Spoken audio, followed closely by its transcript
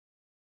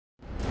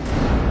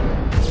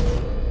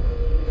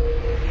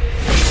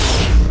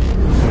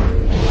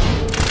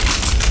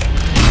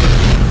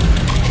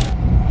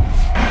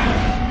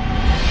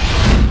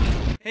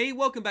Hey,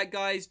 welcome back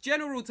guys,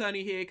 General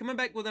Tony here, coming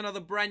back with another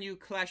brand new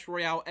Clash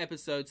Royale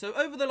episode. So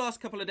over the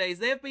last couple of days,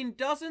 there have been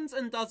dozens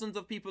and dozens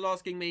of people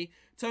asking me,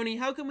 Tony,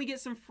 how can we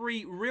get some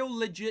free, real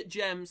legit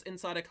gems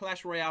inside a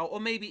Clash Royale, or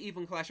maybe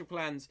even Clash of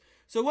Clans?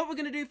 So what we're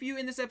going to do for you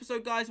in this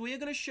episode, guys, we are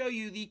going to show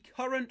you the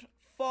current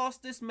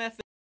fastest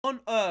method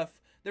on Earth.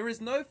 There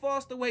is no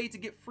faster way to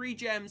get free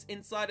gems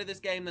inside of this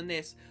game than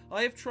this.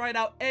 I have tried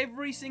out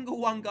every single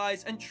one,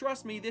 guys, and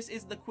trust me, this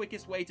is the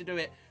quickest way to do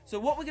it. So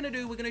what we're going to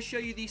do, we're going to show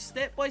you the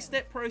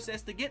step-by-step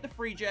process to get the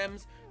free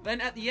gems.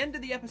 Then at the end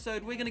of the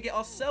episode, we're going to get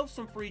ourselves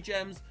some free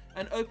gems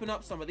and open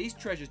up some of these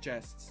treasure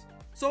chests.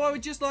 So I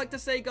would just like to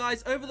say,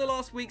 guys, over the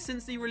last week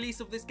since the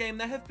release of this game,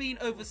 there have been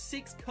over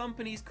 6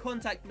 companies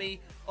contact me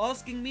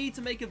asking me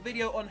to make a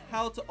video on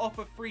how to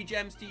offer free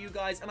gems to you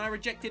guys, and I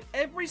rejected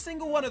every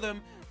single one of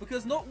them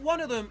because not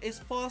one of them is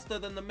faster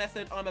than the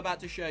method I'm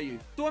about to show you.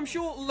 So I'm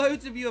sure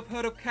loads of you have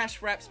heard of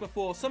cash wraps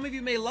before. Some of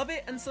you may love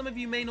it and some of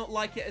you may not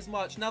like it as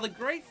much. Now the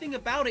great thing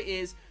about it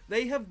is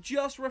they have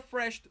just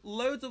refreshed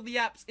loads of the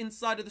apps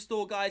inside of the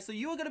store, guys, so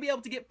you're going to be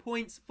able to get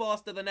points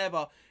faster than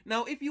ever.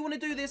 Now, if you want to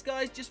do this,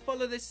 guys, just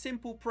follow this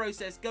simple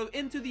process. Go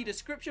into the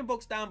description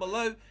box down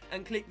below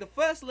and click the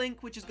first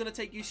link, which is going to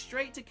take you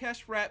straight to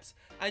cash wraps,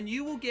 and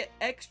you will get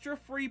extra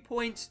free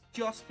points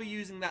just for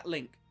using that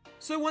link.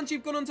 So once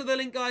you've gone onto the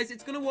link, guys,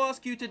 it's going to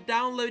ask you to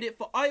download it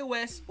for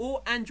iOS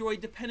or Android,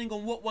 depending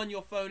on what one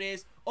your phone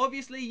is.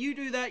 Obviously, you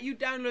do that, you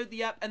download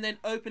the app and then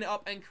open it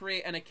up and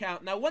create an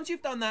account. Now, once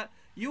you've done that,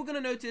 you're going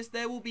to notice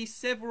there will be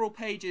several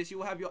pages. You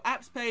will have your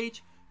apps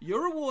page,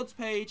 your rewards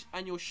page,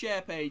 and your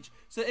share page.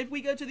 So if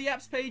we go to the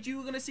apps page,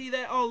 you're going to see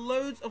there are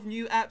loads of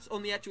new apps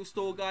on the actual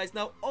store, guys.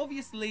 Now,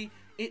 obviously,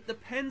 it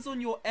depends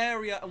on your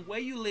area and where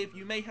you live.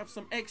 You may have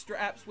some extra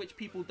apps which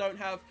people don't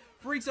have.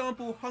 For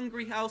example,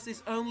 Hungry House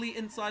is only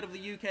inside of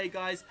the UK,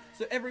 guys.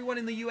 So everyone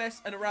in the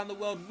US and around the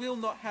world will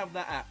not have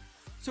that app.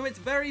 So it's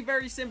very,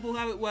 very simple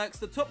how it works.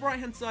 The top right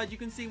hand side, you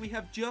can see we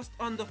have just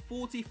under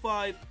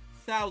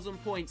 45,000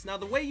 points. Now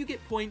the way you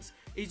get points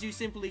is you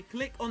simply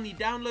click on the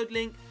download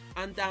link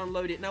and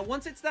download it. Now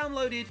once it's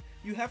downloaded,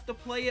 you have to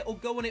play it or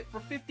go on it for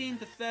 15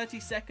 to 30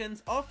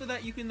 seconds. After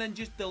that, you can then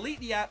just delete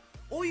the app,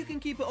 or you can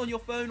keep it on your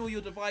phone or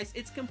your device.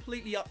 It's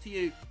completely up to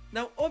you.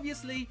 Now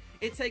obviously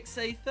it takes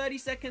say 30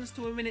 seconds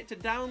to a minute to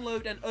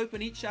download and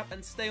open each app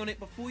and stay on it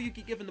before you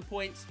get given the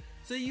points.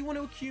 So you want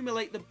to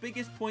accumulate the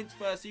biggest points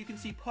first. So you can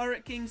see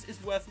Pirate Kings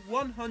is worth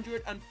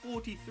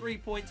 143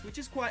 points, which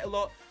is quite a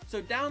lot.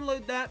 So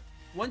download that.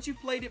 Once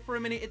you've played it for a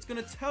minute, it's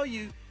going to tell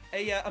you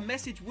a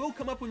message will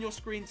come up on your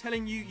screen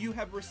telling you you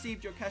have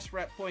received your cash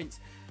wrap points.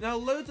 Now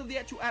loads of the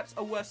actual apps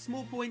are worth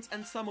small points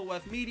and some are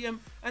worth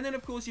medium, and then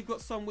of course you've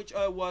got some which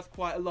are worth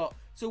quite a lot.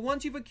 So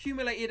once you've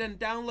accumulated and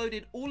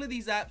downloaded all of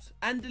these apps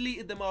and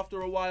deleted them after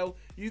a while,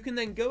 you can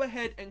then go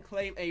ahead and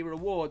claim a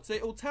reward. So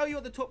it will tell you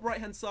at the top right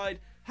hand side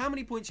how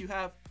many points you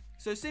have.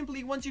 So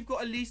simply once you've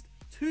got at least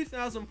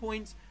 2,000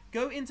 points,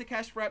 go into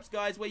cash wraps,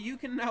 guys, where you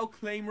can now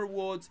claim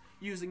rewards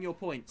using your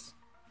points.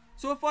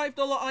 So a $5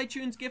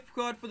 iTunes gift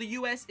card for the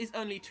US is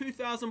only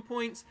 2,000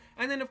 points,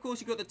 and then of course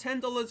you've got the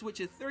 $10,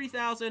 which is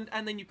 3,000,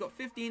 and then you've got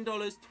 $15,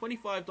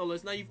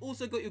 $25. Now you've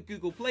also got your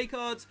Google Play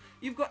cards,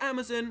 you've got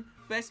Amazon,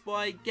 Best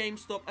Buy,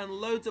 GameStop, and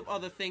loads of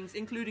other things,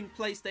 including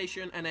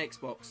PlayStation and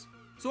Xbox.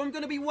 So I'm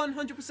going to be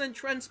 100%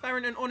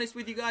 transparent and honest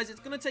with you guys. It's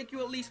going to take you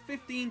at least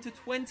 15 to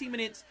 20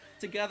 minutes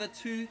to gather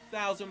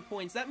 2,000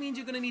 points. That means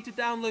you're going to need to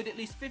download at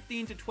least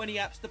 15 to 20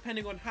 apps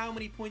depending on how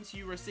many points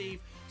you receive.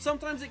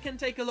 Sometimes it can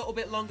take a little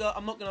bit longer,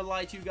 I'm not going to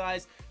lie to you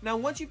guys. Now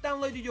once you've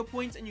downloaded your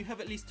points and you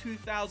have at least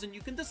 2,000, you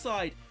can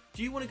decide,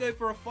 do you want to go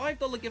for a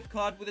 $5 gift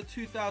card with a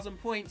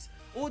 2,000 points,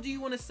 or do you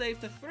want to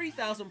save to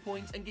 3,000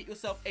 points and get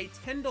yourself a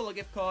 $10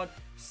 gift card,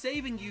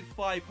 saving you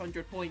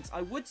 500 points?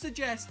 I would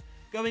suggest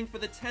going for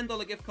the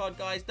 $10 gift card,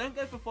 guys. Don't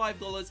go for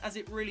 $5 as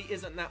it really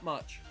isn't that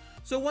much.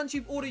 So once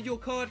you've ordered your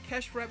card,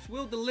 cash wraps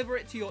will deliver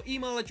it to your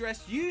email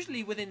address,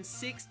 usually within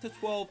 6 to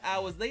 12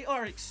 hours. They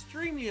are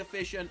extremely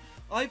efficient.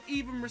 I've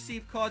even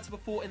received cards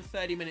before in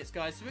 30 minutes,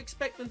 guys, so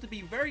expect them to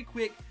be very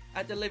quick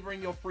at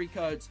delivering your free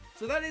codes.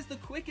 So that is the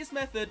quickest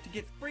method to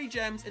get free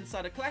gems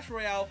inside of Clash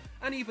Royale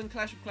and even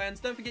Clash of Clans.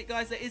 Don't forget,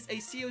 guys, there is a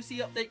COC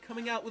update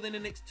coming out within the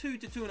next 2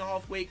 to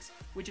 2.5 weeks,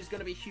 which is going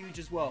to be huge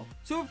as well.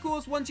 So of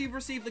course, once you've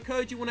received the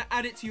code, you want to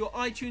add it to your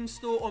iTunes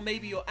store or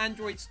maybe your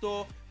Android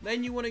store.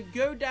 Then you want to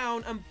go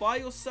down and buy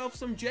yourself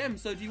some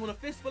gems. So do you want a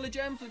fistful of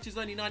gems, which is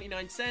only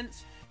 99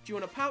 cents? Do you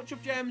want a pouch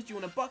of gems? Do you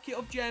want a bucket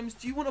of gems?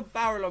 Do you want a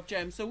barrel of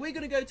gems? So we're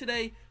going to go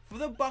today for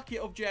the bucket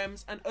of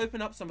gems and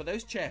open up some of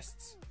those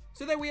chests.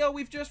 So there we are,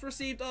 we've just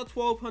received our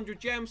 1,200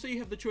 gems, so you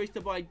have the choice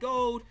to buy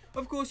gold.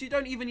 Of course, you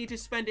don't even need to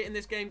spend it in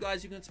this game,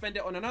 guys. You can spend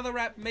it on another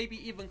app,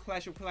 maybe even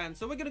Clash of Clans.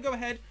 So we're going to go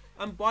ahead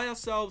and buy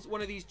ourselves one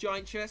of these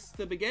giant chests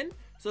to begin.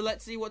 So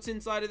let's see what's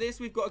inside of this.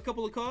 We've got a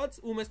couple of cards,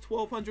 almost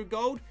 1,200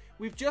 gold.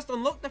 We've just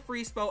unlocked the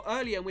free spell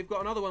earlier, and we've got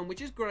another one,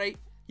 which is great.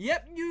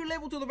 Yep, new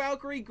level to the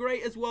Valkyrie,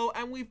 great as well.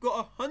 And we've got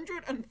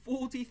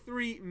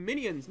 143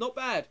 minions, not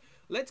bad.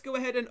 Let's go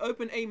ahead and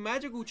open a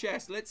magical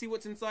chest. Let's see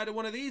what's inside of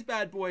one of these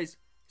bad boys.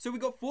 So we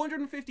got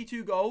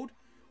 452 gold,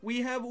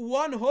 We have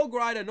one Hog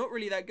Rider, not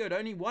really that good,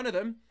 only one of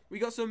them. We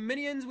got some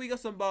minions, we got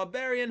some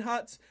barbarian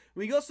huts,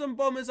 we got some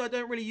bombers. I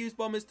don't really use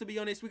bombers, to be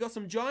honest. We got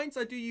some giants.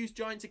 I do use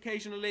giants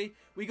occasionally.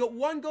 We got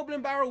one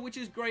goblin barrel, which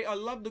is great. I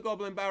love the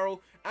goblin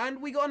barrel.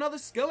 And we got another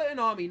skeleton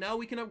army. Now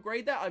we can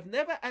upgrade that. I've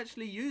never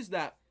actually used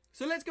that.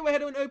 So let's go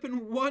ahead and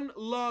open one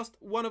last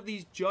one of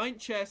these giant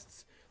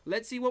chests.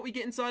 Let's see what we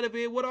get inside of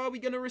here. What are we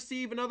going to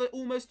receive? Another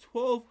almost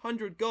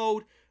 1,200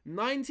 gold,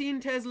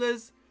 19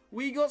 Teslas.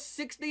 We got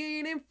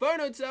 16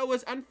 Inferno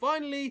Towers, and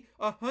finally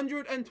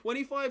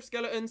 125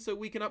 skeletons so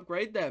we can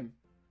upgrade them.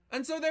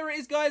 And so there it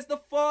is, guys,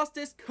 the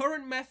fastest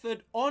current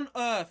method on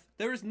Earth.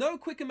 There is no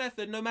quicker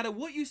method. No matter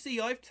what you see,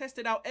 I've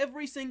tested out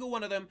every single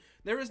one of them.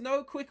 There is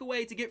no quicker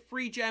way to get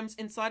free gems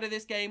inside of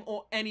this game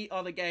or any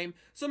other game.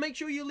 So make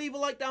sure you leave a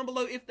like down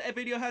below if the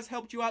video has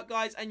helped you out,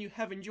 guys, and you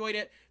have enjoyed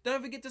it.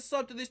 Don't forget to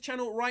sub to this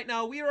channel right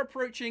now. We are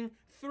approaching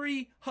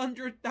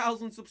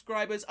 300,000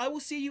 subscribers. I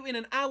will see you in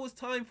an hour's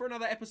time for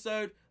another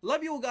episode.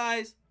 Love you all,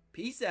 guys.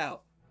 Peace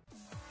out.